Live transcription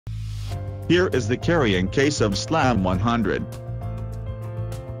Here is the carrying case of SLAM100.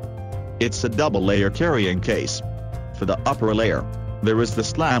 It's a double-layer carrying case. For the upper layer, there is the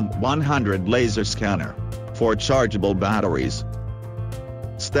SLAM100 Laser Scanner, 4 chargeable batteries,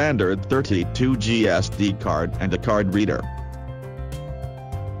 standard 32G SD card and a card reader.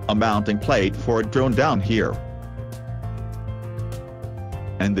 A mounting plate for a drone down here.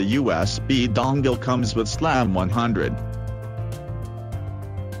 And the USB dongle comes with SLAM100.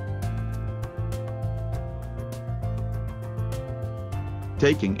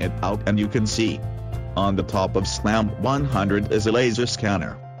 Taking it out and you can see, on the top of SLAM100 is a laser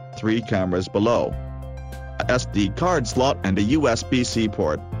scanner, 3 cameras below, a SD card slot and a USB-C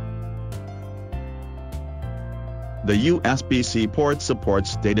port. The USB-C port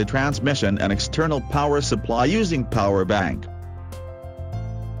supports data transmission and external power supply using power bank.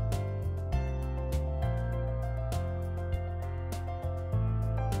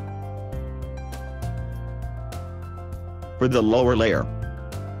 For the lower layer,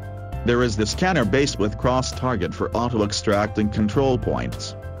 there is the scanner base with cross target for auto-extracting control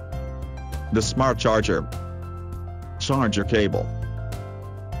points, the smart charger cable,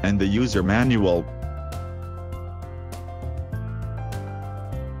 and the user manual.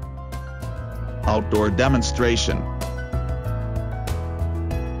 Outdoor demonstration.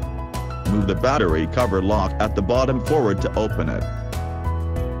 Move the battery cover lock at the bottom forward to open it.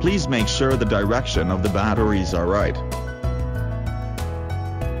 Please make sure the direction of the batteries are right.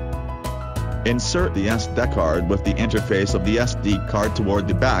 Insert the SD card with the interface of the SD card toward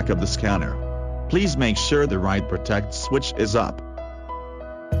the back of the scanner. Please make sure the right protect switch is up.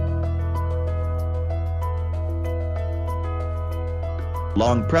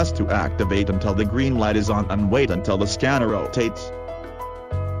 Long press to activate until the green light is on and wait until the scanner rotates.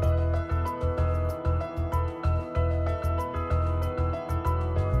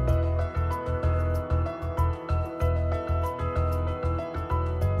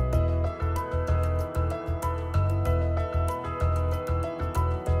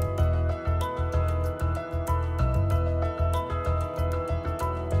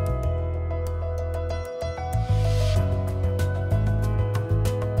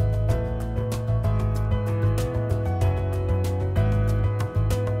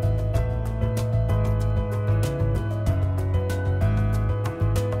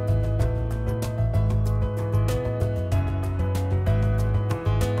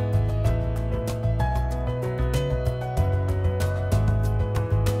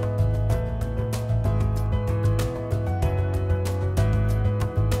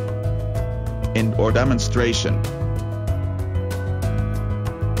 In-or demonstration.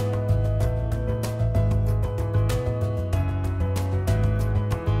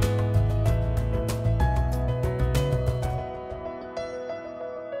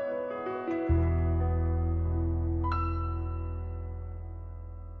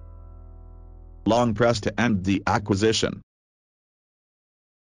 Long press to end the acquisition.